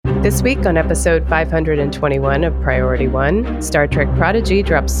This week on episode 521 of Priority One, Star Trek Prodigy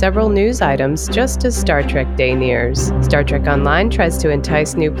drops several news items just as Star Trek Day nears. Star Trek Online tries to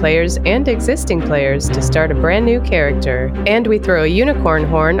entice new players and existing players to start a brand new character. And we throw a unicorn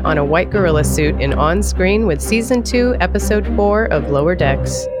horn on a white gorilla suit in On-Screen with Season 2, Episode 4 of Lower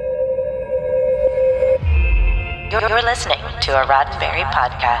Decks. You're listening to a Roddenberry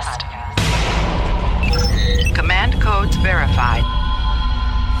podcast. Command codes verified.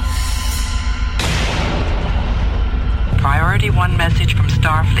 Priority 1 message from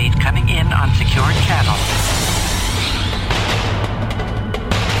Starfleet coming in on secured channel.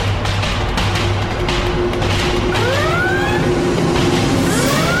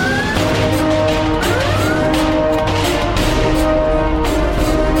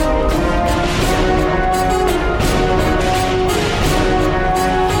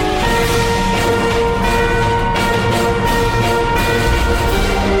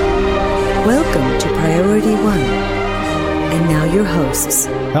 Welcome to Priority One. And now your hosts.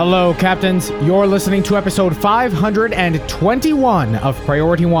 Hello, Captains. You're listening to episode 521 of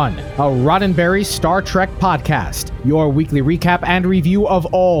Priority One, a Roddenberry Star Trek podcast. Your weekly recap and review of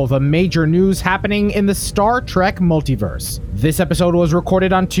all the major news happening in the Star Trek multiverse. This episode was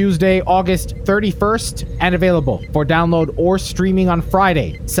recorded on Tuesday, August 31st, and available for download or streaming on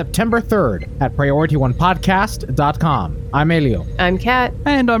Friday, September 3rd at PriorityOnePodcast.com. I'm Elio. I'm Kat.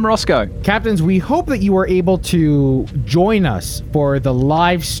 And I'm Roscoe. Captains, we hope that you were able to join us for the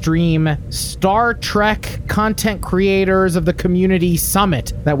live stream Star Trek Content Creators of the Community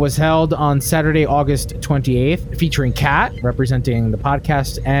Summit that was held on Saturday, August 28th, featuring Kat, representing the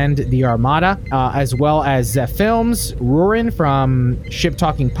podcast and the Armada, as well as Zeph Films, Rurin from Ship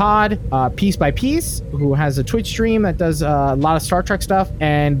Talking Pod, Piece by Piece, who has a Twitch stream that does a lot of Star Trek stuff,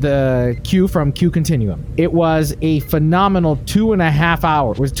 and the Q from Q Continuum. It was a phenomenal 2.5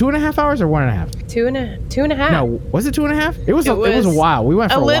 hours. Was it 2.5 hours or 1.5? Two and a half. No, was it 2.5? It was a while. We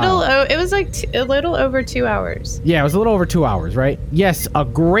went for a while. It was like a little over 2 hours. Yeah, it was a little over 2 hours, right? Yes, a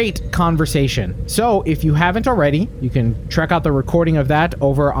great conversation. So if you haven't already, you can check out the recording of that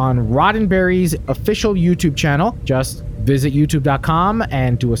over on Roddenberry's official YouTube channel. Just visit youtube.com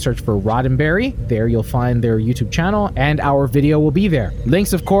and do a search for Roddenberry. There you'll find their YouTube channel and our video will be there.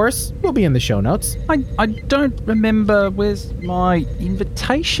 Links, of course, will be in the show notes. I don't remember. Where's my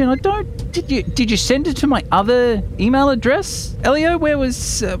invitation? Did you send it to my other email address? Elio, where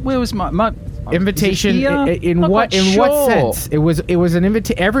was my invitation in what sense? It was an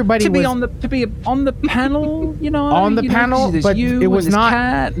invitation. Everybody to be on the panel, you know, on the panel, but it was not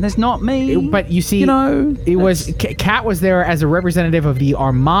Kat, and there's not me. But you see, it was Kat was there as a representative of the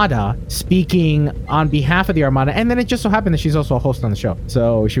Armada, speaking on behalf of the Armada, and then it just so happened that she's also a host on the show,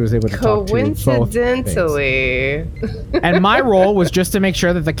 so she was able to talk to both. Coincidentally. And my role was just to make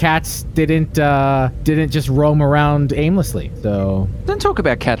sure that the cats didn't just roam around aimlessly. So don't talk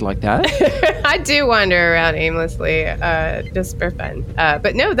about Kat like that. I do wander around aimlessly, just for fun.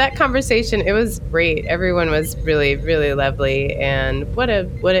 But no, that conversation, it was great. Everyone was really, really lovely, and what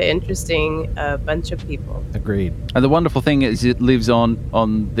an interesting bunch of people. Agreed. And the wonderful thing is it lives on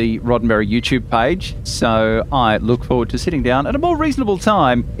the Roddenberry YouTube page, so I look forward to sitting down at a more reasonable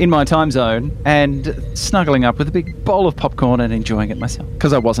time in my time zone and snuggling up with a big bowl of popcorn and enjoying it myself,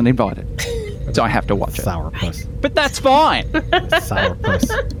 because I wasn't invited. So I have to watch it. Sourpuss. But that's fine.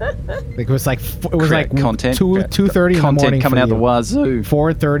 Sourpuss. It was like content. 2:30 in the morning coming out the wazoo.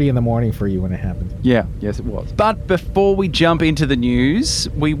 4:30 in the morning for you when it happened. Yeah, yes it was. But before we jump into the news,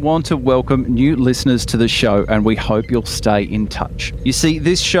 we want to welcome new listeners to the show, and we hope you'll stay in touch. You see,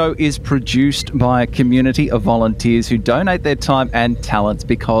 this show is produced by a community of volunteers who donate their time and talents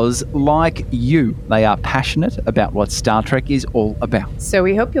because, like you, they are passionate about what Star Trek is all about. So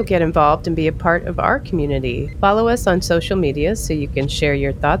we hope you'll get involved and be a part of our community. Follow us on social media so you can share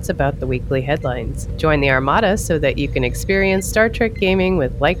your thoughts about the weekly headlines. Join the Armada so that you can experience Star Trek gaming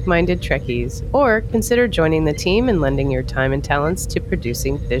with like-minded Trekkies, or consider joining the team and lending your time and talents to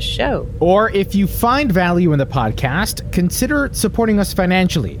producing this show. Or if you find value in the podcast, consider supporting us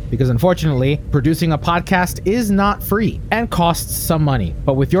financially, because unfortunately, producing a podcast is not free and costs some money.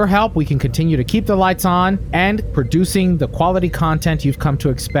 But with your help, we can continue to keep the lights on and producing the quality content you've come to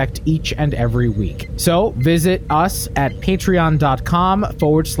expect each and every week. So visit us at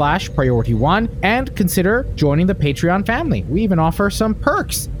patreon.com/priority1 and consider joining the Patreon family. We even offer some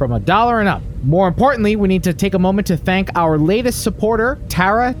perks from $1 and up. More importantly, we need to take a moment to thank our latest supporter,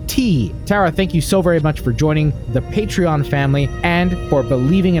 Tara T. Tara, thank you so very much for joining the Patreon family and for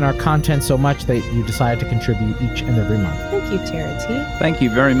believing in our content so much that you decided to contribute each and every month. Thank you, Tara T. Thank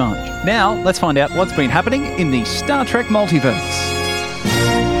you very much. Now, let's find out what's been happening in the Star Trek multiverse.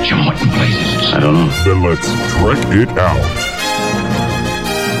 joint places? I don't know. Then let's trek it out.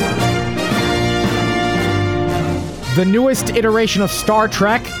 The newest iteration of Star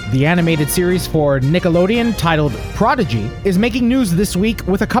Trek, the animated series for Nickelodeon titled Prodigy, is making news this week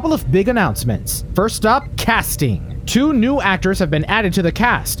with a couple of big announcements. First up, casting. 2 new actors have been added to the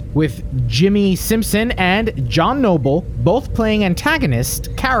cast, with Jimmy Simpson and John Noble both playing antagonist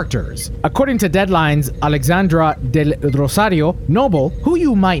characters. According to Deadline's Alexandra del Rosario, Noble, who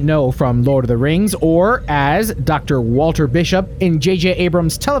you might know from Lord of the Rings or as Dr. Walter Bishop in J.J.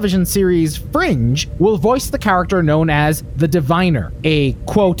 Abrams' television series Fringe, will voice the character known as the Diviner, a,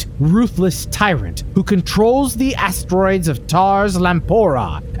 quote, ruthless tyrant who controls the asteroids of Tars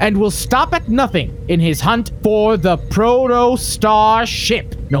Lampora and will stop at nothing in his hunt for the Proto-Star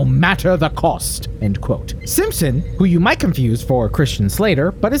ship, no matter the cost, end quote. Simpson, who you might confuse for Christian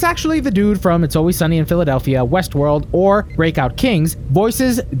Slater, but is actually the dude from It's Always Sunny in Philadelphia, Westworld, or Breakout Kings,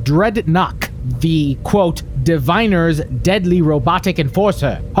 voices Dreadnought, the, quote, Diviner's deadly robotic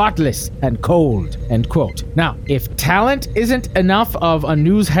enforcer, heartless and cold, end quote. Now, if talent isn't enough of a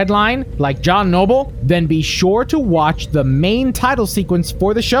news headline like John Noble, then be sure to watch the main title sequence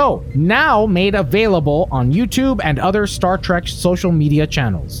for the show, now made available on YouTube and other Star Trek social media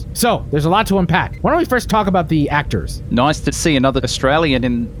channels. So, there's a lot to unpack. Why don't we first talk about the actors? Nice to see another Australian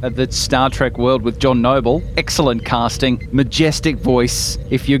in the Star Trek world with John Noble. Excellent casting, majestic voice.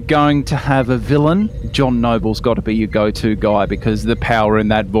 If you're going to have a villain, John Noble's got to be your go-to guy because the power in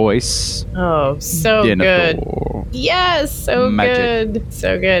that voice. Oh, so good. Yes, so Magic. good.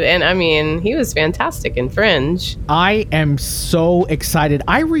 So good. And I mean, he was fantastic in Fringe. I am so excited.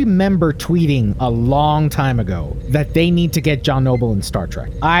 I remember tweeting a long time ago that they need to get John Noble in Star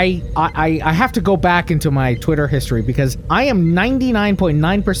Trek. I have to go back into my Twitter history because I am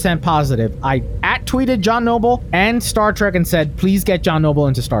 99.9% positive I tweeted John Noble and Star Trek and said, please get John Noble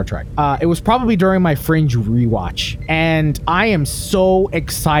into Star Trek. It was probably during my Fringe rewatch, and I am so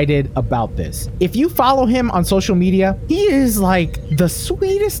excited about this. If you follow him on social media, he is like the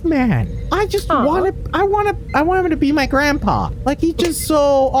sweetest man. I just want him to be my grandpa. Like, he's just so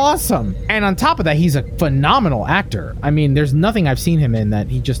awesome. And on top of that, he's a phenomenal actor. I mean, there's nothing I've seen him in that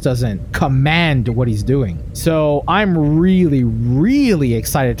he just doesn't command what he's doing. So I'm really, really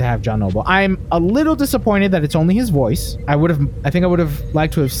excited to have John Noble. I'm a little disappointed that it's only his voice. I think I would have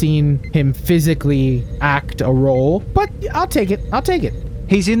liked to have seen him physically act a role, but I'll take it.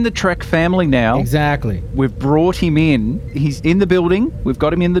 He's in the Trek family now. Exactly. We've brought him in. He's in the building. We've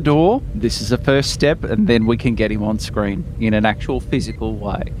got him in the door. This is a first step, and then we can get him on screen in an actual physical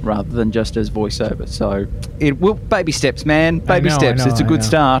way rather than just as voiceover. So it will baby steps, man. Baby steps. It's a good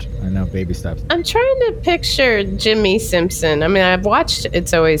start. I know, baby steps. I'm trying to picture Jimmy Simpson. I mean, I've watched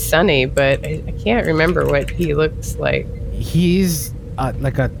It's Always Sunny, but I can't remember what he looks like. He's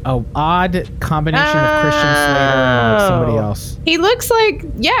like a odd combination of Christian Slater and like somebody else. He looks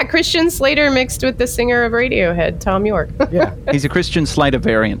like, Christian Slater mixed with the singer of Radiohead, Tom York. Yeah. He's a Christian Slater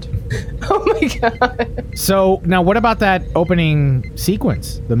variant. Oh my God. So now what about that opening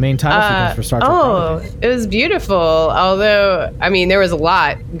sequence, the main title sequence for Star Trek? Oh, it was beautiful. Although, I mean, there was a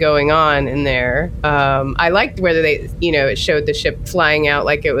lot going on in there. I liked whether they, it showed the ship flying out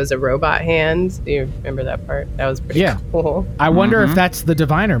like it was a robot hand. Do you remember that part? That was pretty cool. I wonder if that's the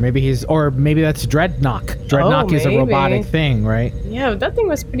Diviner. Maybe that's Dreadnought. Dreadnought is a robotic thing, right? Yeah, that thing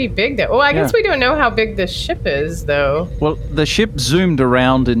was pretty big though. Well, I guess we don't know how big the ship is though. Well, the ship zoomed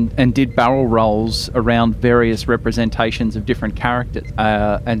around and did barrel rolls around various representations of different characters.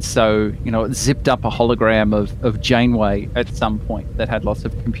 And so, it zipped up a hologram of Janeway at some point that had lots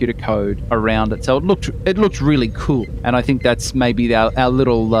of computer code around it. So it looked really cool. And I think that's maybe our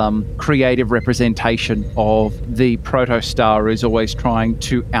little creative representation of the Protostar is always trying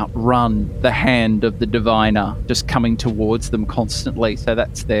to outrun the hand of the Diviner just coming towards them constantly. So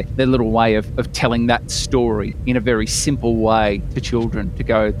that's their little way of telling that story in a very simple way to children, to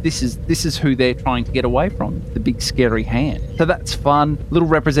go, this is who they're trying to get away from, the big scary hand. So that's fun. Little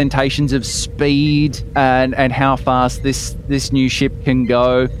representations of speed and how fast this new ship can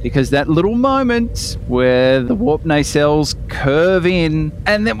go, because that little moment where the warp nacelles curve in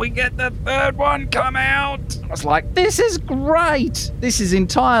and then we get the third one come out, I was like, this is great. This is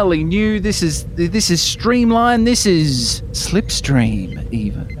entirely new. This is streamlined. This is slipstream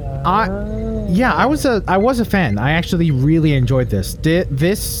even. I was a fan. I actually really enjoyed this.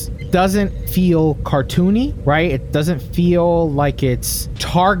 This doesn't feel cartoony, right? It doesn't feel like it's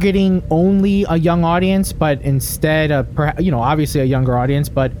targeting only a young audience, but instead obviously a younger audience,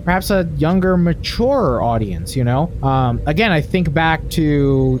 but perhaps a younger, mature audience, Again, I think back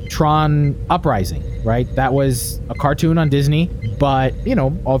to Tron Uprising, right? That was a cartoon on Disney, but,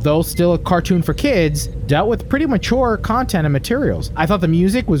 although still a cartoon for kids, dealt with pretty mature content and materials. I thought the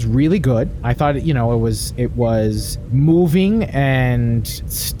music was really good. I thought, it was moving and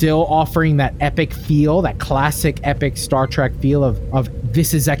still offering that epic feel, that classic epic Star Trek feel of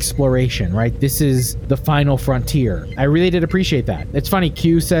this is exploration, right? This is the final frontier. I really did appreciate that. It's funny,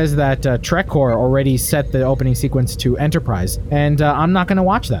 Q says that TrekCore already set the opening sequence to Enterprise, and I'm not going to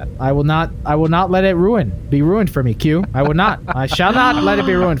watch that. I will not let it be ruined for me, Q. I will not. I shall not let it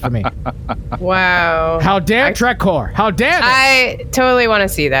be ruined for me. Wow. How dare TrekCore? How dare they? I totally want to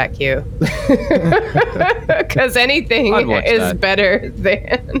see that, Q. Because anything is better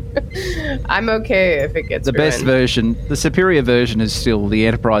than... I'm okay if it gets The ruined. best version, the superior version is still the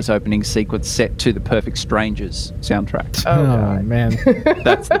Enterprise opening sequence set to the Perfect Strangers soundtrack. Oh, God. Man.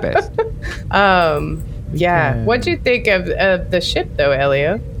 That's the best. Yeah. What'd you think of the ship, though,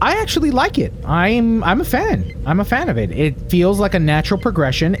 Elio? I actually like it. I'm a fan. I'm a fan of it. It feels like a natural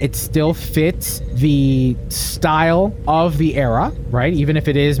progression. It still fits the style of the era, right? Even if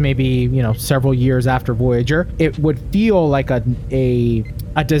it is maybe, several years after Voyager, it would feel like a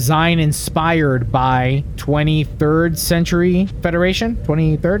design inspired by 23rd century Federation,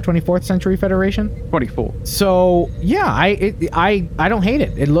 23rd, 24th century Federation. 24. So yeah, I don't hate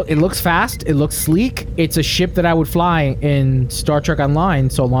it. It looks fast. It looks sleek. It's a ship that I would fly in Star Trek Online,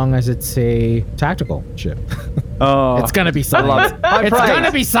 so long as it's a tactical ship. Oh, It's gonna be science. It's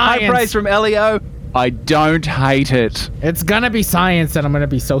gonna be science. High praise from Elio. I don't hate it. It's gonna be science, and I'm gonna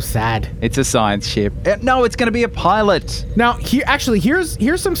be so sad. It's a science ship. No, it's going to be a pilot. Now,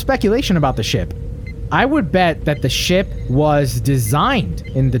 here's some speculation about the ship. I would bet that the ship was designed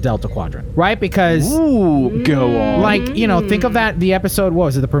in the Delta Quadrant, right? Because, Ooh, go on. think of the episode, what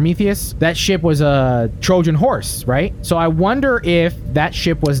was it, the Prometheus? That ship was a Trojan horse, right? So I wonder if that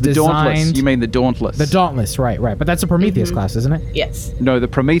ship was The designed... Dauntless. You mean the Dauntless? The Dauntless, right. But that's a Prometheus class, isn't it? Yes. No, the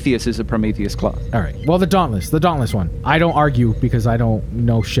Prometheus is a Prometheus class. All right. Well, the Dauntless one. I don't argue because I don't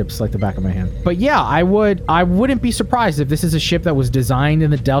know ships like the back of my hand. But yeah, I wouldn't be surprised if this is a ship that was designed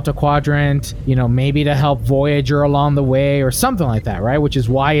in the Delta Quadrant, maybe to help Voyager along the way or something like that, right? Which is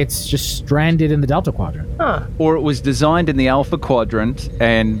why it's just stranded in the Delta Quadrant. Huh. Or it was designed in the Alpha Quadrant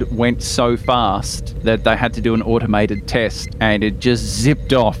and went so fast that they had to do an automated test and it just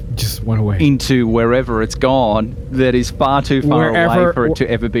zipped off Just went away. into wherever it's gone that is far too far away for it to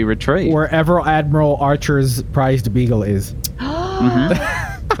ever be retrieved. Wherever Admiral Archer's prized beagle is.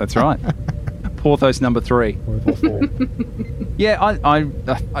 That's right. Porthos number 3. Yeah,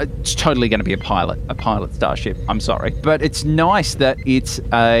 it's totally going to be a pilot starship. I'm sorry. But it's nice that it's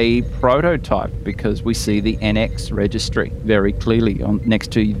a prototype because we see the NX registry very clearly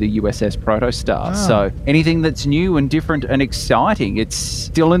next to the USS Protostar. So anything that's new and different and exciting, it's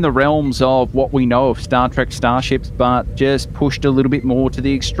still in the realms of what we know of Star Trek starships, but just pushed a little bit more to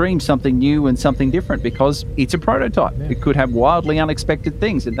the extreme, something new and something different because it's a prototype. Yeah. It could have wildly unexpected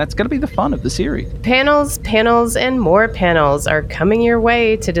things, and that's going to be the fun of the series. Panels, and more panels are coming your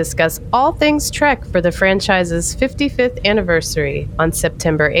way to discuss all things Trek for the franchise's 55th anniversary. On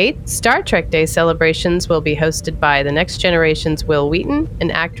September 8th, Star Trek Day celebrations will be hosted by the Next Generation's Will Wheaton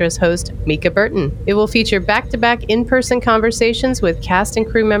and actress host Mika Burton. It will feature back-to-back in-person conversations with cast and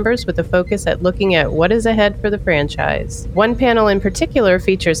crew members with a focus at looking at what is ahead for the franchise. One panel in particular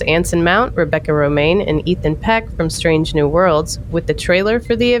features Anson Mount, Rebecca Romaine, and Ethan Peck from Strange New Worlds, with the trailer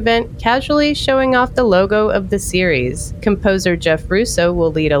for the event casually showing off the logo of the series. Composer Jeff Russo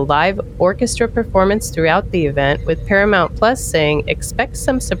will lead a live orchestra performance throughout the event, with Paramount Plus saying expect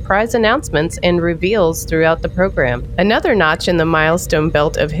some surprise announcements and reveals throughout the program. Another notch in the milestone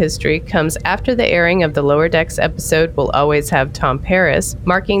belt of history comes after the airing of the Lower Decks episode We'll Always Have Tom Paris,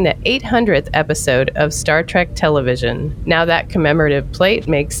 marking the 800th episode of Star Trek television. Now that commemorative plate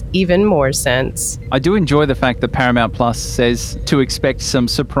makes even more sense. I do enjoy the fact that Paramount Plus says to expect some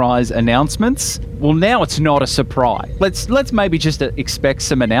surprise announcements. Well, now it's not a surprise. Let's maybe just expect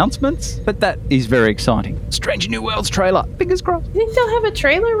some announcements, but that is very exciting. Strange New Worlds trailer. Fingers crossed. You think they'll have a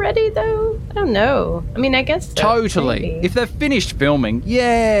trailer ready, though? I don't know. I mean, I guess so. Totally. Maybe. If they've finished filming,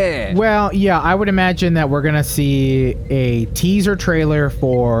 yeah. Well, yeah, I would imagine that we're gonna see a teaser trailer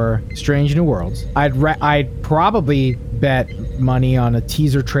for Strange New Worlds. I'd probably bet money on a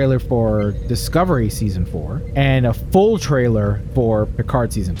teaser trailer for Discovery Season 4 and a full trailer for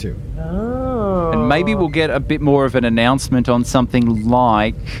Picard Season 2. Oh. And maybe we'll get a bit more of an announcement on something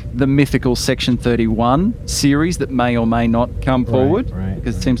like the mythical Section 31 series that may or may not come forward. Right,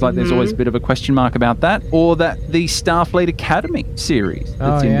 because it seems like there's always a bit of a question mark about that. Or that the Starfleet Academy series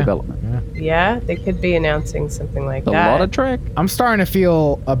that's in development. Yeah. Yeah, they could be announcing something like A that. lot of Trek. I'm starting to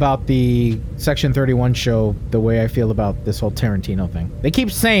feel about the Section 31 show the way I feel about this whole Tarantino thing. They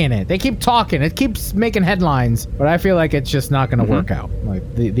keep saying it. They keep talking. It keeps making headlines, but I feel like it's just not going to work out. Like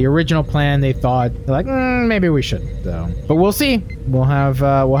the original plan, they thought, they're like, maybe we should. So, but we'll see. We'll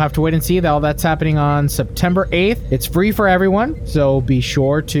have to wait and see. All that's happening on September 8th. It's free for everyone, so be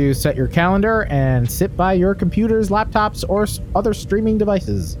sure to set your calendar and sit by your computers, laptops, or other streaming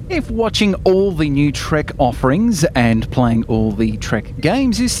devices. If watching all the new Trek offerings and playing all the Trek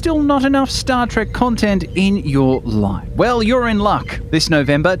games is still not enough Star Trek content in your life, well, you're in luck. This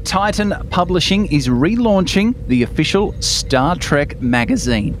November, Titan Publishing is relaunching the official Star Trek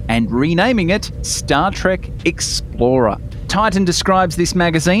magazine and renaming it Star Trek Explorer. Titan describes this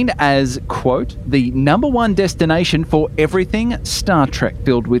magazine as, quote, the #1 destination for everything Star Trek,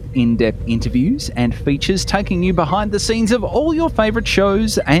 filled with in-depth interviews and features taking you behind the scenes of all your favourite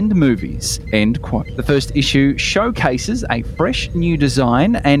shows and movies, end quote. The first issue showcases a fresh new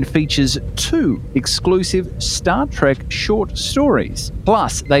design and features 2 exclusive Star Trek short stories.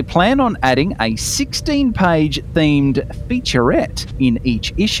 Plus, they plan on adding a 16-page themed featurette in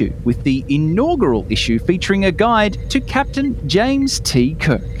each issue, with the inaugural issue featuring a guide to Captain James T.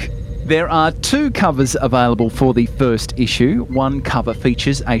 Kirk. There are 2 covers available for the first issue. One cover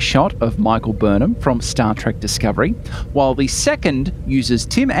features a shot of Michael Burnham from Star Trek Discovery, while the second uses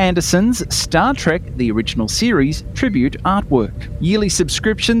Tim Anderson's Star Trek The Original Series tribute artwork. Yearly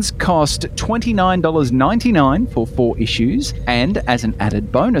subscriptions cost $29.99 for 4 issues, and as an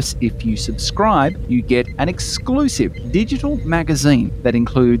added bonus, if you subscribe, you get an exclusive digital magazine that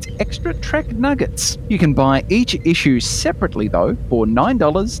includes extra Trek nuggets. You can buy each issue separately, though, for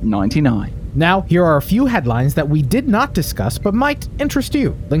 $9.99. Now, here are a few headlines that we did not discuss but might interest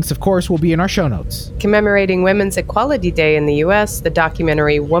you. Links, of course, will be in our show notes. Commemorating Women's Equality Day in the U.S., the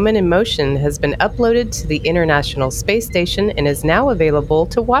documentary Woman in Motion has been uploaded to the International Space Station and is now available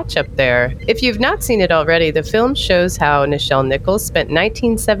to watch up there. If you've not seen it already, the film shows how Nichelle Nichols spent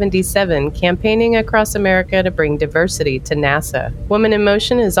 1977 campaigning across America to bring diversity to NASA. Woman in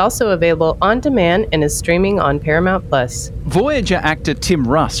Motion is also available on demand and is streaming on Paramount+. Voyager actor Tim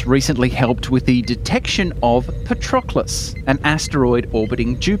Russ recently helped with the detection of Patroclus, an asteroid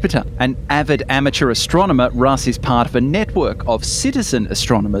orbiting Jupiter. An avid amateur astronomer, Russ is part of a network of citizen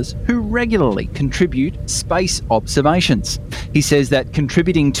astronomers who regularly contribute space observations. He says that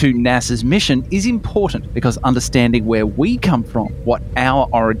contributing to NASA's mission is important because understanding where we come from, what our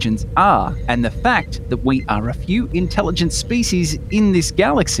origins are, and the fact that we are a few intelligent species in this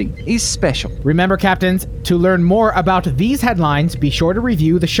galaxy is special. Remember, Captains, to learn more about these headlines, be sure to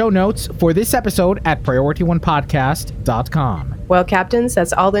review the show notes for this episode at PriorityOnePodcast.com. Well, Captains,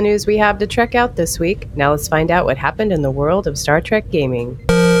 that's all the news we have to check out this week. Now let's find out what happened in the world of Star Trek gaming.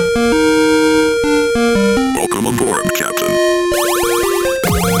 Welcome aboard, Captain.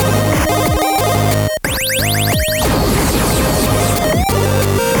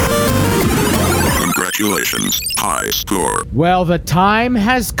 Congratulations, high score. Well, the time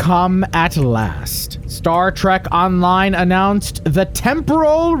has come at last. Star Trek Online announced the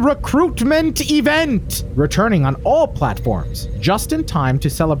Temporal Recruitment Event, returning on all platforms, just in time to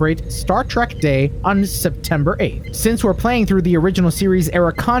celebrate Star Trek Day on September 8th. Since we're playing through the original series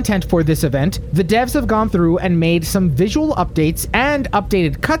era content for this event, the devs have gone through and made some visual updates and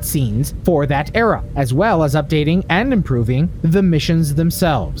updated cutscenes for that era, as well as updating and improving the missions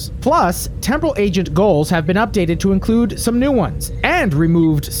themselves. Plus, Temporal Agent goals have been updated to include some new ones, and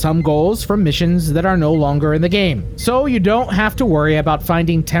removed some goals from missions that are no longer in the game. So you don't have to worry about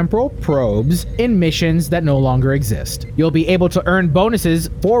finding temporal probes in missions that no longer exist. You'll be able to earn bonuses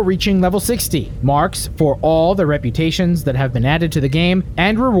for reaching level 60, marks for all the reputations that have been added to the game,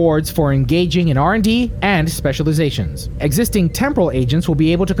 and rewards for engaging in R&D and specializations. Existing temporal agents will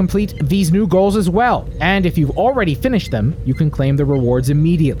be able to complete these new goals as well, and if you've already finished them, you can claim the rewards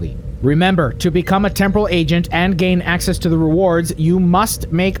immediately. Remember, to become a temporal agent and gain access to the rewards, you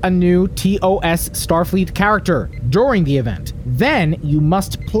must make a new TOS Starfleet character during the event. Then, you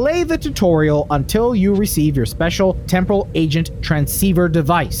must play the tutorial until you receive your special temporal agent transceiver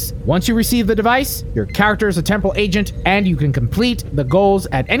device. Once you receive the device, your character is a temporal agent, and you can complete the goals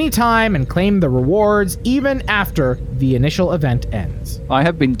at any time and claim the rewards even after the initial event ends. I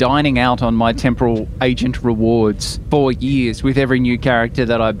have been dining out on my temporal agent rewards for years with every new character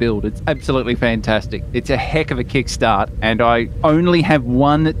that I build. It's absolutely fantastic. It's a heck of a kickstart, and I only have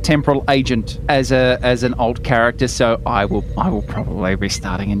one temporal agent as an alt character, so I will I will probably be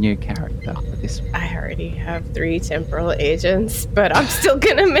starting a new character for this one. I already have 3 temporal agents, but I'm still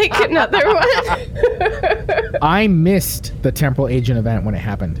gonna make another one. I missed the temporal agent event when it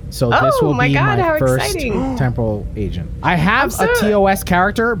happened, so this Oh will my be God, my how first exciting. temporal agent. I have I'm a so- TOS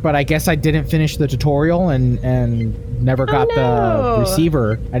character, but I guess I didn't finish the tutorial and never got the no.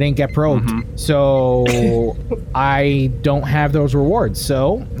 receiver. I didn't get probed, so I don't have those rewards.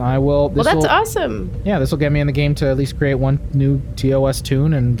 So I will. Well, that's awesome. Yeah, this will get me in the game to at least create one new TOS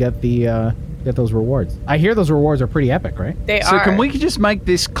tune and get the get those rewards. I hear those rewards are pretty epic, right? They So are. can we just make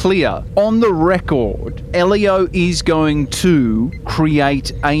this clear? On the record, Elio is going to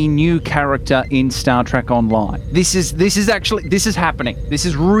create a new character in Star Trek Online. This is happening. This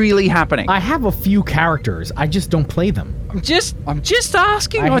is really happening. I have a few characters. I just don't play them. I'm just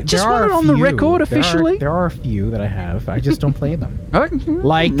asking. I just there want are it a on the few. record officially. There are a few that I have. I just don't play them.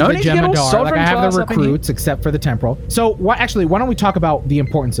 Like no the need to get all Jemadar, like sovereign I have class the up in here. recruits, except for the temporal. So, why don't we talk about the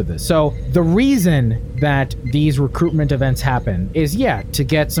importance of this? So, the reason that these recruitment events happen is, to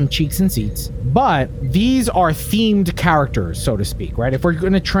get some cheeks and seats, but these are themed characters, so to speak, right? If we're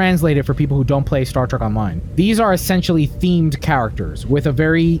going to translate it for people who don't play Star Trek Online, these are essentially themed characters with a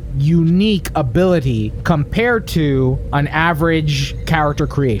very unique ability compared to an average character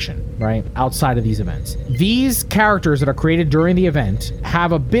creation, right? Outside of these events. These characters that are created during the event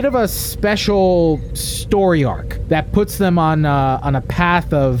have a bit of a special story arc that puts them on a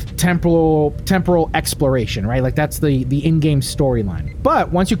path of temporal exploration, right? Like that's the in-game storyline.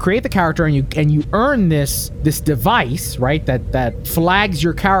 But once you create the character and you earn this device, right, that flags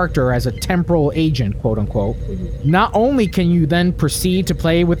your character as a temporal agent, quote unquote, not only can you then proceed to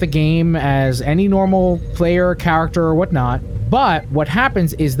play with the game as any normal player, character, or whatnot, but what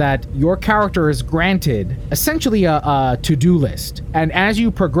happens is that your character is granted essentially a to-do list. And as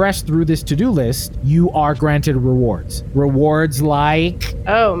you progress through this to-do list, you are granted rewards. Rewards like...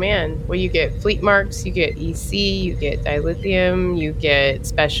 Oh man, well you get fleet marks, you get EC, you get dilithium, you get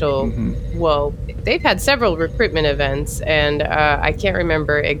special, well, they've had several recruitment events and I can't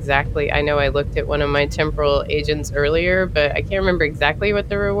remember exactly. I know I looked at one of my temporal agents earlier, but I can't remember exactly what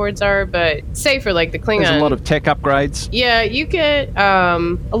the rewards are, but say for like the Klingon. There's a lot of tech upgrades. Yeah, you get a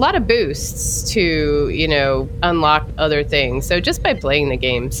lot of boosts to, unlock other things. So just by playing the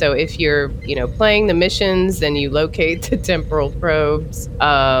game. So if you're, playing the missions, then you locate the temporal probes.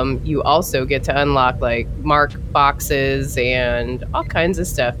 You also get to unlock like mark boxes and all kinds of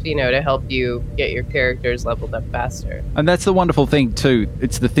stuff, to help you get your characters leveled up faster. And that's the wonderful thing too.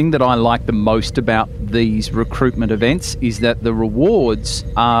 It's the thing that I like the most about these recruitment events is that the rewards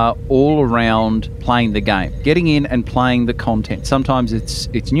are all around playing the game, getting in and playing the content. Sometimes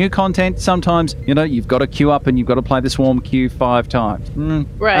it's new content. Sometimes, you've got to queue up and you've got to play the swarm queue 5 times.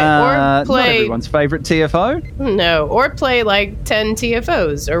 Right. Or play... Not everyone's favorite TFO. No. Or play like 10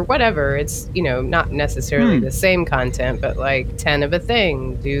 TFOs or whatever. It's, not necessarily the same content, but like 10 of a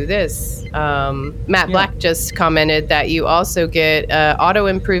thing. Do this. Matt Black just commented that you also get auto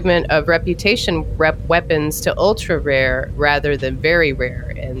improvement of reputation weapons to ultra rare rather than very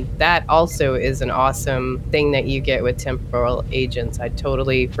rare. And that also is an awesome thing that you get with temporal agents. I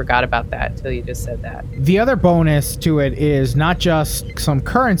totally forgot about that till you just said that. The other bonus to it is not just some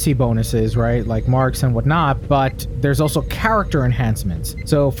currency bonuses, right, like marks and whatnot, but there's also character enhancements.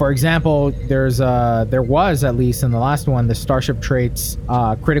 So, for example, there was, at least in the last one, the Starship Traits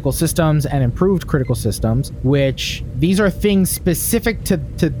critical systems and improved critical systems, which these are things specific to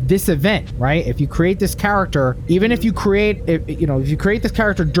this event, right? If you create this character, even if you create this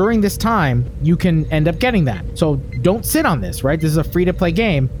character during this time, you can end up getting that. So don't sit on this, right? This is a free-to-play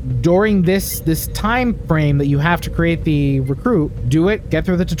game. During this time frame that you have to create the recruit, do it, get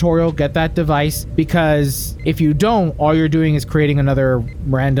through the tutorial, get that device, because if you don't, all you're doing is creating another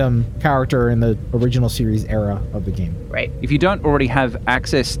random character in the original series era of the game. Right. If you don't already have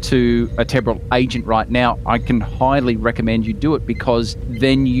access to a temporal agent right now, I can highly recommend you do it because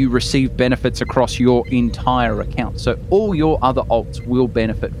then you receive benefits across your entire account. So all your other alts will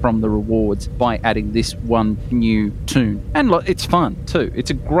benefit from the rewards by adding this one new tune. And look, it's fun too.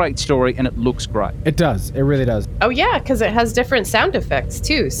 It's a great story and it looks great. It does. It really does. Oh yeah, because it has different sound effects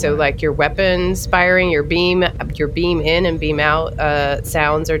too. So like your weapons firing, your beam in and beam out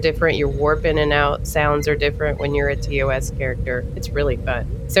sounds are different. Your warp in and out sounds are different when you're a TOS character. It's really fun.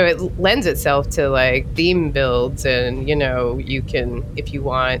 So it lends itself to like theme builds and, you can, if you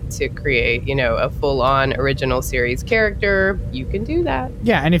want to create, a full-on original series character, you can do that.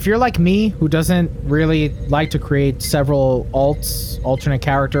 Yeah, and if you're like me, who doesn't really like to create several alternate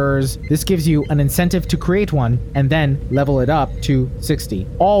characters. This gives you an incentive to create one and then level it up to 60,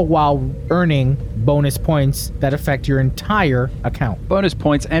 all while earning bonus points that affect your entire account. Bonus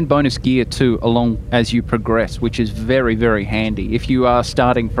points and bonus gear too, along as you progress, which is very, very handy if you are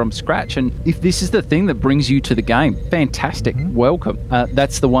starting from scratch. And if this is the thing that brings you to the game, fantastic. Welcome.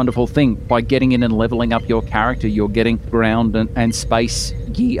 That's the wonderful thing. By getting in and leveling up your character, you're getting ground and space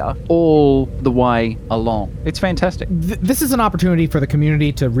gear all the way along. It's fantastic. This is an opportunity for the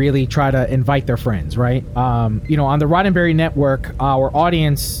community to really try to invite their friends, right? On the Roddenberry Network, our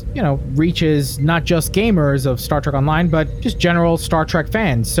audience, reaches not just gamers of Star Trek Online, but just general Star Trek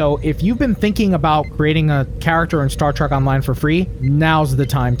fans. So if you've been thinking about creating a character in Star Trek Online for free, now's the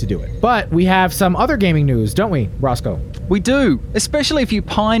time to do it. But we have some other gaming news, don't we, Roscoe? We do, especially if you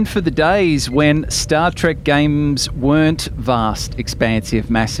pine for the days when Star Trek games weren't vast, expansive,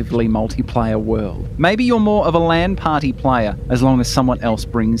 massively multiplayer world. Maybe you're more of a LAN party player, as long as someone else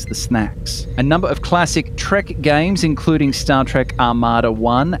brings the snacks. A number of classic Trek games, including Star Trek Armada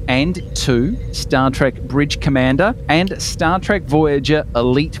 1 and 2, Star Trek Bridge Commander, and Star Trek Voyager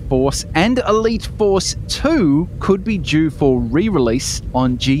Elite Force and Elite Force 2 could be due for re-release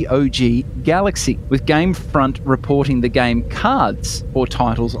on GOG Galaxy, with Gamefront reporting the game cards for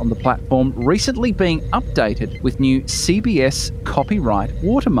titles on the platform recently being updated with new CBS copyright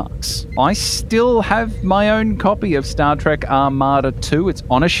watermarks. I still have my own copy of Star Trek Armada 2. It's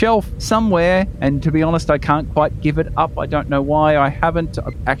on a shelf somewhere, and to be honest, I can't quite give it up. I don't know why I haven't. I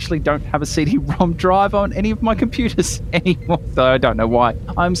actually don't have a CD-ROM drive on any of my computers anymore, so I don't know why.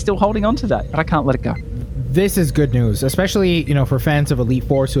 I'm still holding on to that, but I can't let it go. This is good news, especially, for fans of Elite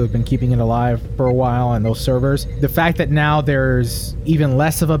Force who have been keeping it alive for a while and those servers. The fact that now there's even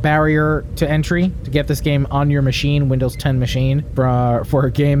less of a barrier to entry to get this game on your machine, Windows 10 machine, for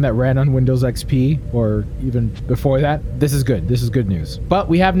a game that ran on Windows XP or even before that. This is good. This is good news. But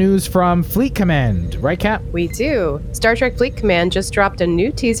we have news from Fleet Command, right, Cap? We do. Star Trek Fleet Command just dropped a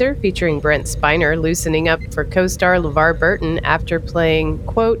new teaser featuring Brent Spiner loosening up for co-star LeVar Burton after playing,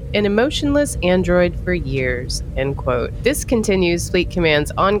 quote, an emotionless android for years, end quote. This continues Fleet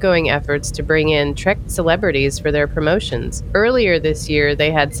Command's ongoing efforts to bring in Trek celebrities for their promotions. Earlier this year, they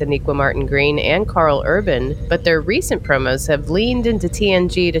had Sonequa Martin Green and Carl Urban, but their recent promos have leaned into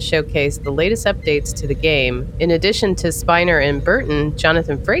TNG to showcase the latest updates to the game. In addition to Spiner and Burton,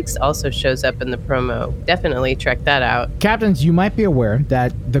 Jonathan Frakes also shows up in the promo. Definitely check that out. Captains, you might be aware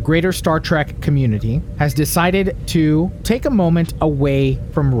that the greater Star Trek community has decided to take a moment away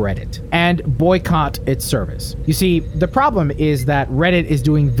from Reddit and boycott its service. You see, the problem is that Reddit is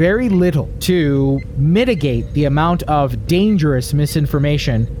doing very little to mitigate the amount of dangerous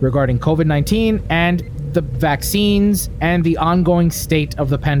misinformation regarding COVID-19 and the vaccines and the ongoing state of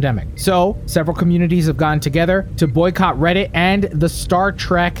the pandemic. So, several communities have gotten together to boycott Reddit and the Star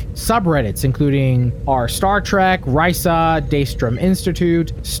Trek subreddits, including our Star Trek, Risa, Daystrom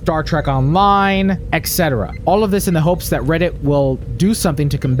Institute, Star Trek Online, etc. All of this in the hopes that Reddit will do something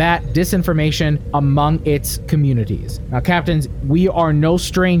to combat disinformation among its communities. Now, Captains, we are no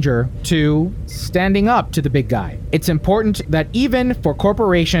stranger to standing up to the big guy. It's important that even for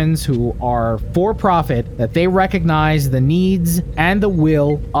corporations who are for profit, that they recognize the needs and the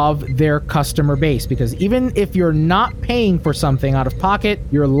will of their customer base, because even if you're not paying for something out of pocket,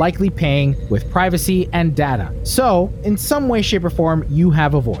 you're likely paying with privacy and data. So, in some way, shape, or form, you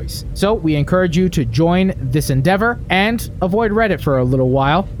have a voice. So, we encourage you to join this endeavor and avoid Reddit for a little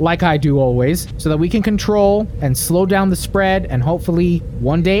while, like I do always, so that we can control and slow down the spread and hopefully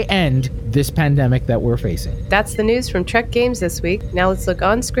one day end this pandemic that we're facing. That's the news from Trek Games this week. Now let's look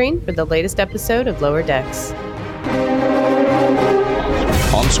on screen for the latest episode of Lower Decks.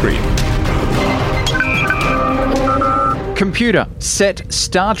 On screen. Computer, set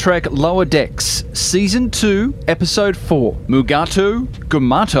Star Trek Lower Decks, Season 2, Episode 4, Mugato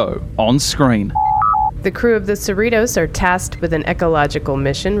Gumato, on screen. The crew of the Cerritos are tasked with an ecological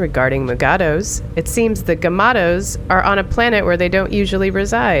mission regarding Mugatos. It seems the Gumatos are on a planet where they don't usually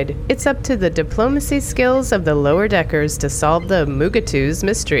reside. It's up to the diplomacy skills of the lower deckers to solve the Mugatos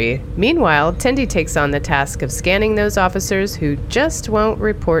mystery. Meanwhile, Tendi takes on the task of scanning those officers who just won't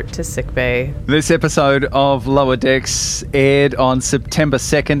report to sickbay. This episode of Lower Decks aired on September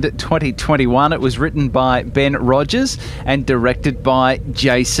 2nd, 2021. It was written by Ben Rogers and directed by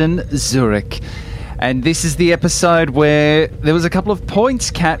Jason Zurich. And this is the episode where there was a couple of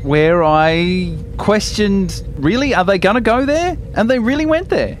points, Kat, where I questioned, really, are they going to go there? And they really went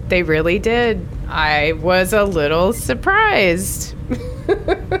there. They really did. I was a little surprised.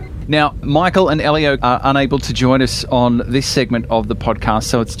 Now, Michael and Elio are unable to join us on this segment of the podcast,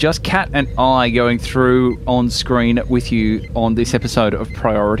 so it's just Kat and I going through on screen with you on this episode of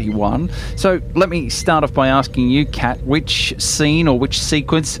Priority One. So let me start off by asking you, Kat, which scene or which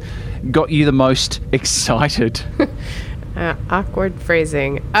sequence got you the most excited? Awkward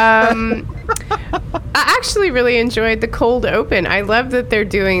phrasing. I actually really enjoyed the cold open. I love that they're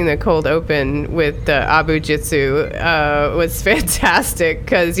doing the cold open with the Abu Jitsu. Was fantastic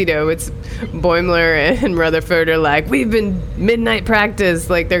because, it's Boimler and Rutherford are like, we've been midnight practice.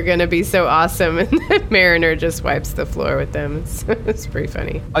 Like, they're going to be so awesome. And then Mariner just wipes the floor with them. It's pretty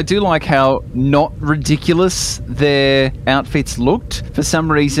funny. I do like how not ridiculous their outfits looked. For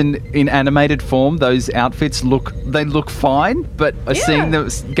some reason, in animated form, those outfits look fine. But seeing them,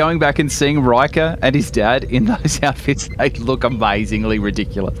 going back and seeing Riker and his dad in those outfits, they look amazingly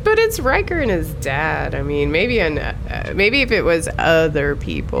ridiculous. But it's Riker and his dad. I mean, maybe if it was other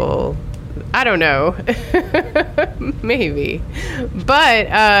people, I don't know. Maybe. But,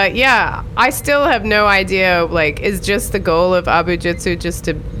 I still have no idea, is just the goal of Abu Jitsu just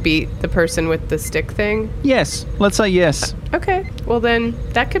to beat the person with the stick thing? Yes. Let's say yes. Okay. Well, then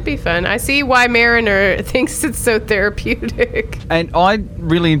that could be fun. I see why Mariner thinks it's so therapeutic. And I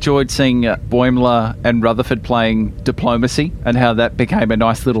really enjoyed seeing Boimler and Rutherford playing diplomacy and how that became a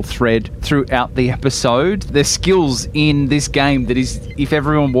nice little thread throughout the episode. Their skills in this game that is, if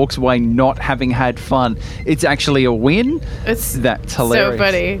everyone walks away not having had fun, it's actually a win. That's hilarious. So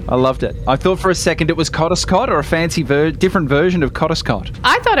funny. I loved it. I thought for a second it was Kotascot or a fancy different version of Kotascot.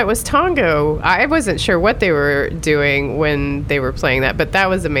 I thought it was Tongo. I wasn't sure what they were doing when they were playing that, but that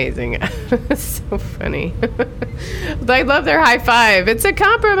was amazing. So funny. I love their high five. It's a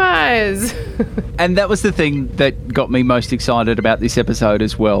compromise. And that was the thing that got me most excited about this episode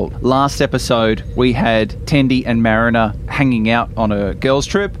as well. Last episode, we had Tendi and Mariner hanging out on a girls'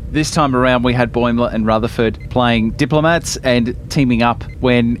 trip. This time around, we had Boimler and Rutherford playing diplomats and teaming up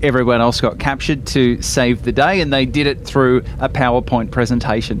when everyone else got captured to save the day. And they did it through a PowerPoint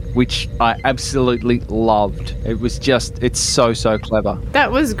presentation, which I absolutely loved. It's so clever.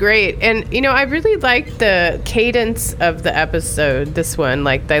 That was great. And, I really liked the cadence of the episode, this one.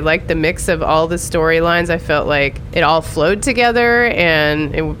 I liked the mix of all the storylines. I felt like it all flowed together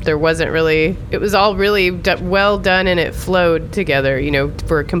and it was all really well done and it flowed together,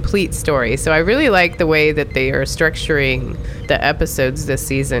 for a complete story. So I really like the way that they are structuring the episodes this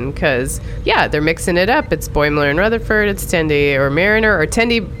season because, they're mixing it up. It's Boimler and Rutherford, it's Tendi or Mariner, or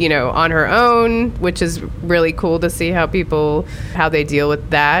Tendi, on her own, which is really cool to see how they deal with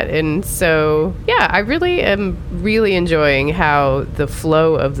that. And so, I really am enjoying how the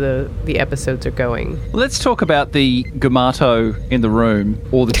flow of the episodes are going. Let's talk about the Gumato in the room,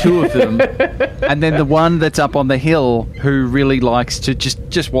 or the two of them, and then the one that's up on the hill who really likes to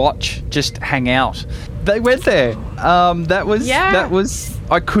just watch, just hang out. They went there. That was.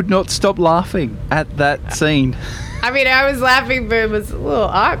 I could not stop laughing at that scene. I mean, I was laughing, but it was a little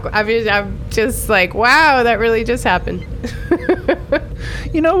awkward. I mean, I'm just like, wow, that really just happened.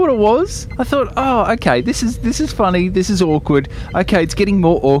 You know what it was? I thought, oh, okay, this is funny. This is awkward. Okay, it's getting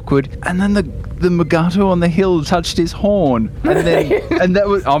more awkward. And then the Mugato on the hill touched his horn, and that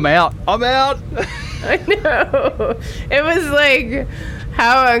was, I'm out. I know. It was like,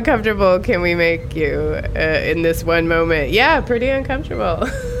 how uncomfortable can we make you in this one moment? Yeah, pretty uncomfortable.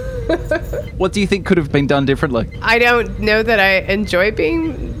 What do you think could have been done differently? I don't know that I enjoy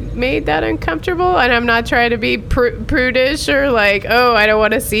being made that uncomfortable, and I'm not trying to be prudish or like, oh, I don't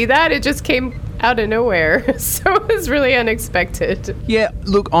want to see that. It just came out of nowhere. So it was really unexpected. Yeah,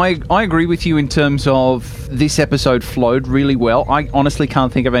 look, I agree with you in terms of this episode flowed really well. I honestly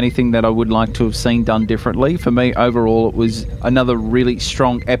can't think of anything that I would like to have seen done differently. For me, overall, it was another really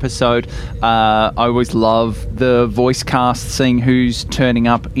strong episode. I always love the voice cast, seeing who's turning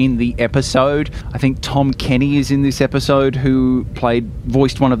up in the episode. I think Tom Kenny is in this episode, who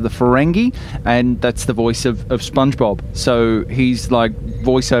voiced one of the Ferengi, and that's the voice of SpongeBob. So he's like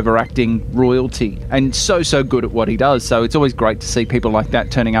voiceover acting royalty, and so good at what he does. So it's always great to see people like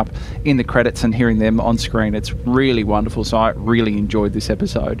that turning up in the credits and hearing them on screen. It's really wonderful. So I really enjoyed this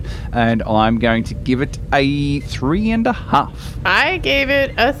episode, and I'm going to give it a 3.5. I gave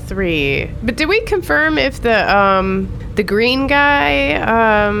it a 3. But did we confirm if the green guy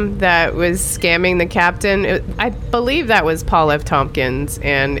that was scamming the captain, I believe that was Paul F. Tompkins,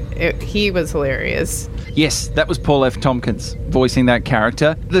 and he was hilarious. Yes, that was Paul F. Tompkins voicing that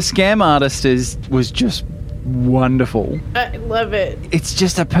character. The scam artist was just wonderful. I love it. It's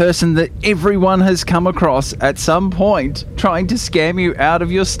just a person that everyone has come across at some point trying to scam you out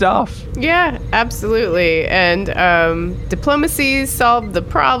of your stuff. Yeah, absolutely. And diplomacy solved the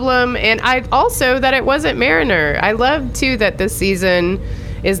problem. And I also that it wasn't Mariner. I love, too, that this season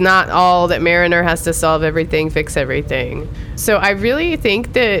is not all that Mariner has to solve everything, fix everything. So I really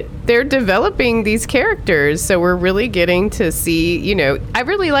think that they're developing these characters. So we're really getting to see, I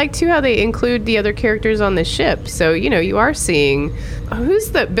really like too how they include the other characters on the ship. So, you are seeing who's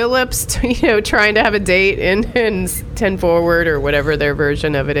the Billups, trying to have a date in 10 Forward or whatever their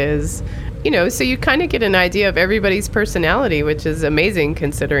version of it is. So you kind of get an idea of everybody's personality, which is amazing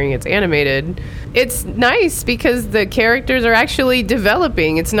considering it's animated. It's nice because the characters are actually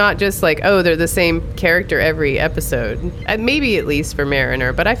developing. It's not just like, oh, they're the same character every episode. Maybe at least for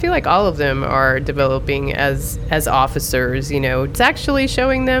Mariner, but I feel like all of them are developing as officers, It's actually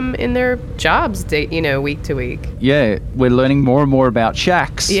showing them in their jobs, week to week. Yeah, we're learning more and more about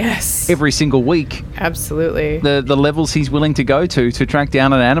Shax. Yes. Every single week. Absolutely. The levels he's willing to go to track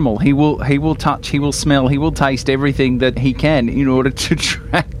down an animal. He will touch, he will smell, he will taste everything that he can in order to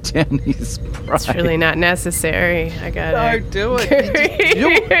track down his prey. It's really not necessary. I got it. Don't do it.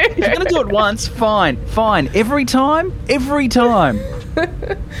 If you're going to do it once, fine. Every time?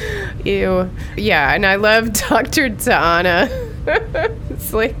 Ew. Yeah, and I love Dr. T'Ana.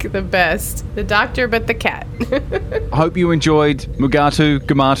 It's like the best. The doctor, but the cat. Hope you enjoyed Mugatu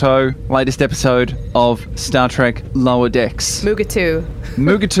Gamato, latest episode of Star Trek Lower Decks. Mugatu,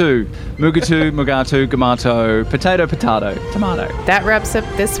 Mugatu, Gamato, potato, tomato. That wraps up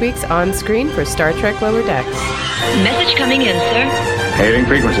this week's On Screen for Star Trek Lower Decks. Message coming in, sir. Hailing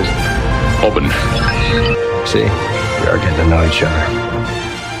frequencies. Open. See, we are getting to know each other.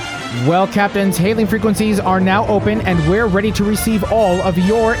 Well, Captains, hailing frequencies are now open, and we're ready to receive all of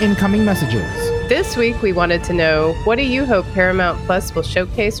your incoming messages. This week, we wanted to know, what do you hope Paramount Plus will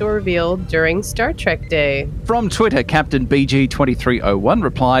showcase or reveal during Star Trek Day? From Twitter, Captain BG2301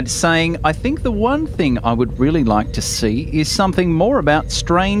 replied, saying, I think the one thing I would really like to see is something more about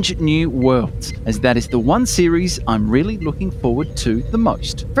Strange New Worlds, as that is the one series I'm really looking forward to the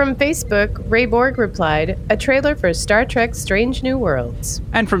most. From Facebook, Ray Borg replied, a trailer for Star Trek Strange New Worlds.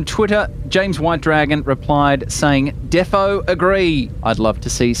 And from Twitter, James White Dragon replied, saying, Defo agree. I'd love to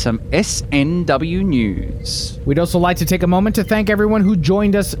see some SNW news. We'd also like to take a moment to thank everyone who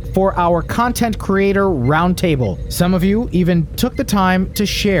joined us for our Content Creator Roundtable. Some of you even took the time to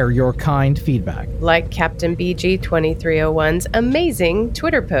share your kind feedback. Like Captain BG2301's amazing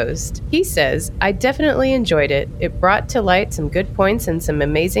Twitter post. He says, I definitely enjoyed it. It brought to light some good points and some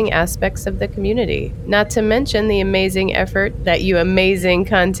amazing aspects of the community. Not to mention the amazing effort that you amazing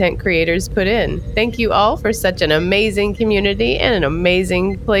content creators put in. Thank you all for such an amazing community and an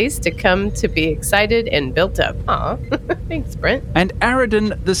amazing place to come to be excited and built up. Aw, thanks, Brent. And Aridin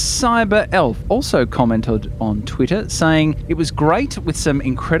the Cyber Elf also commented on Twitter saying it was great with some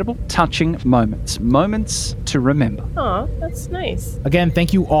incredible touching moments to remember. Aw, that's nice. Again,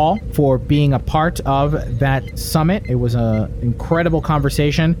 thank you all for being a part of that summit. It was an incredible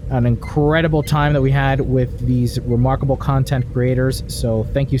conversation, an incredible time that we had with these remarkable content creators. So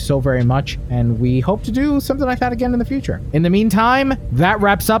thank you so very much. And we hope to do something like that again in the future. In the meantime, that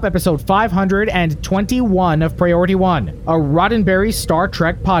wraps up episode 521 of Priority One, a Roddenberry Star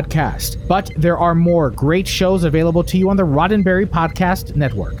Trek podcast. But there are more great shows available to you on the Roddenberry Podcast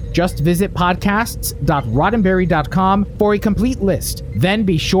Network. Just visit podcasts.roddenberry.com for a complete list. Then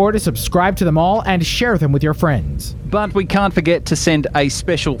be sure to subscribe to them all and share them with your friends. But we can't forget to send a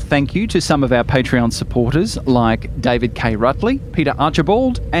special thank you to some of our Patreon supporters like David K. Rutley, Peter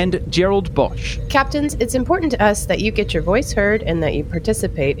Archibald, and Gerald Bosch. Captains, it's important to us that you get your voice heard and that you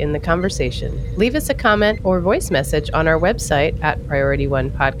participate in the conversation. Leave us a comment or voice message on our website at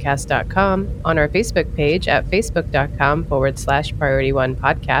PriorityOnePodcast.com, on our Facebook page at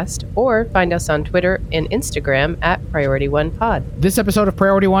Facebook.com/PriorityOnePodcast, or find us on Twitter and Instagram at PriorityOnePod. This episode of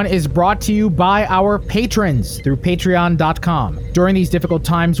Priority One is brought to you by our patrons through Patreon.com. During these difficult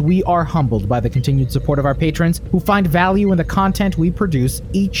times, we are humbled by the continued support of our patrons who find value in the content we produce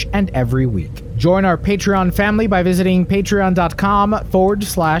each and every week. Join our Patreon family by visiting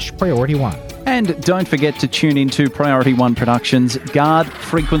patreon.com/Priority One. And don't forget to tune into Priority One Productions' Guard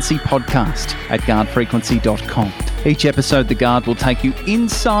Frequency podcast at guardfrequency.com. Each episode, The Guard will take you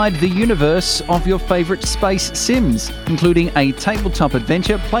inside the universe of your favourite space sims, including a tabletop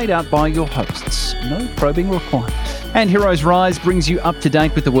adventure played out by your hosts. No probing required. And Heroes Rise brings you up to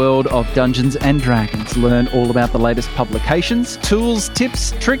date with the world of Dungeons and Dragons. Learn all about the latest publications, tools,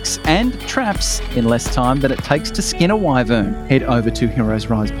 tips, tricks, and traps in less time than it takes to skin a wyvern. Head over to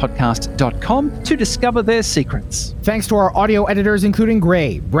heroesrisepodcast.com to discover their secrets. Thanks to our audio editors, including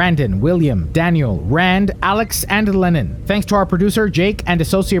Gray, Brandon, William, Daniel, Rand, Alex, and Lennon. Thanks to our producer, Jake, and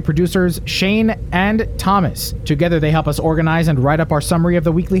associate producers, Shane and Thomas. Together, they help us organize and write up our summary of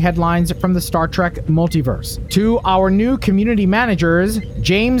the weekly headlines from the Star Trek multiverse. To our new community managers,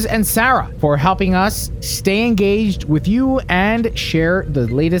 James and Sarah, for helping us stay engaged with you and share the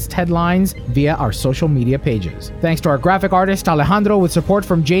latest headlines via our social media pages. Thanks to our graphic artist, Alejandro, with support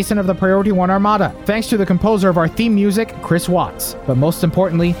from Jason of the Priority One Armada. Thanks to the composer of our theme music, Chris Watts. But most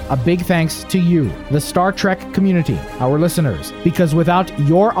importantly, a big thanks to you, the Star Trek community, our listeners, because without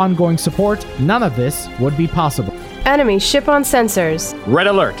your ongoing support, none of this would be possible. Enemy ship on sensors. Red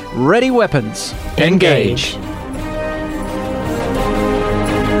alert. Ready weapons. Engage.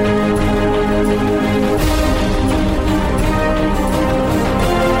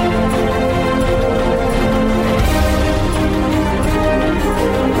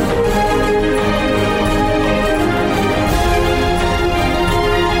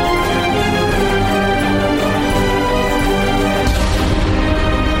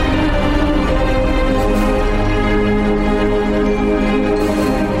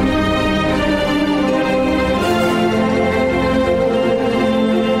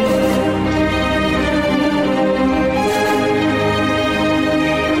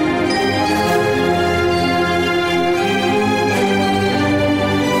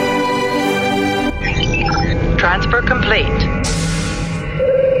 Transfer complete.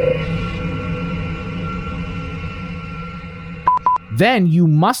 Then you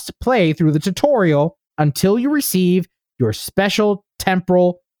must play through the tutorial until you receive your special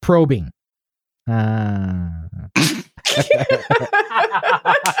temporal probing.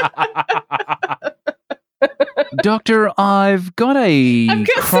 Doctor, I've got a I've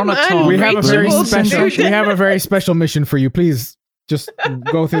got some chronoton. We have a very Unreachable special. food. We have a very special mission for you. Please, just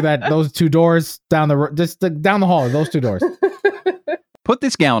go through those two doors down down the hall. Those two doors. Put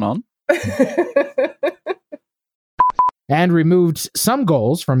this gown on. And removed some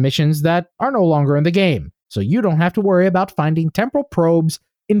goals from missions that are no longer in the game, so you don't have to worry about finding temporal probes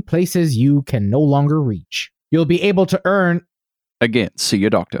in places you can no longer reach. You'll be able to earn... Again, see your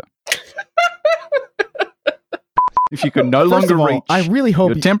doctor. If you can no First longer of all, reach I really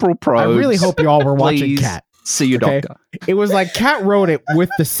hope your temporal probes, I really hope you all were watching please Cat. see your Okay? doctor. It was like Kat wrote it with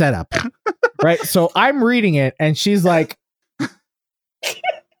the setup, right? So I'm reading it, and she's like,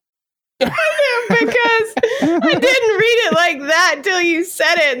 Because I didn't read it like that till you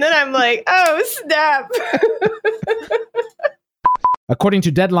said it, and then I'm like, oh snap. according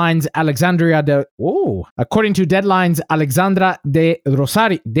to Deadline's Alexandra de Rosario. According to Deadline's Alexandra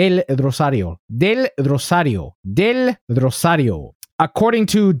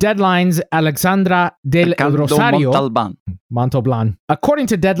del Rosario Montalban. According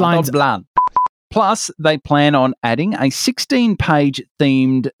to Deadline's Montalban. Plus, they plan on adding a 16-page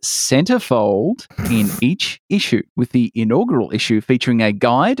themed centerfold in each issue, with the inaugural issue featuring a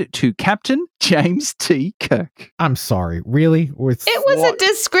guide to Captain James T. Kirk. I'm sorry, really? It was a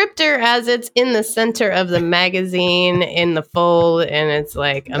descriptor as it's in the center of the magazine in the fold, and it's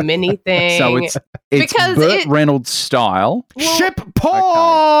like a mini thing. So it's Because Burt Reynolds style ship porn.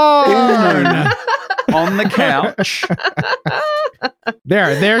 on the couch.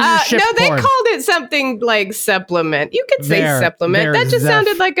 There's your ship no, they porn. called it something like supplement. You could say There, supplement. That just Zeph.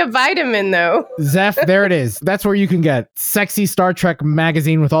 sounded like a vitamin, though. Zeph, there it is. That's where you can get sexy Star Trek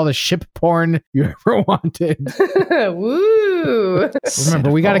magazine with all the ship porn you ever wanted. Woo!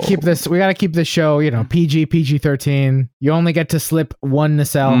 Remember, we got to keep this. We got to keep this show, PG-13. You only get to slip one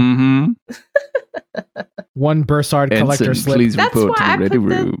nacelle, Mm-hmm. one Bursard collector slip. Please That's report why to I the put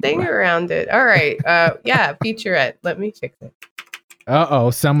ready the room. thing around it. All right. Yeah, featurette. Let me fix it.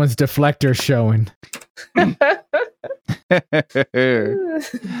 Someone's deflector showing.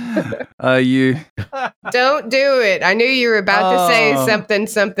 Are you? Don't do it. I knew you were about to say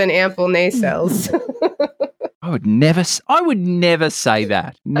something ample nacelles. I would never say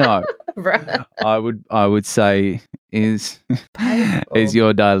that. No. Right. I would say is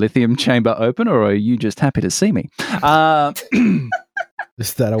your dilithium chamber open, or are you just happy to see me?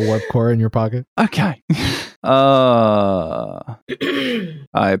 Is that a warp core in your pocket? Okay. I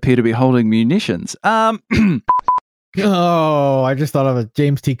appear to be holding munitions. Oh, I just thought of a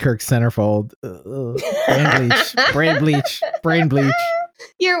James T. Kirk centerfold. Brain bleach.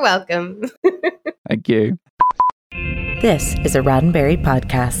 You're welcome. Thank you. This is a Roddenberry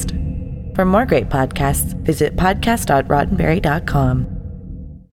podcast. For more great podcasts, visit podcast.roddenberry.com.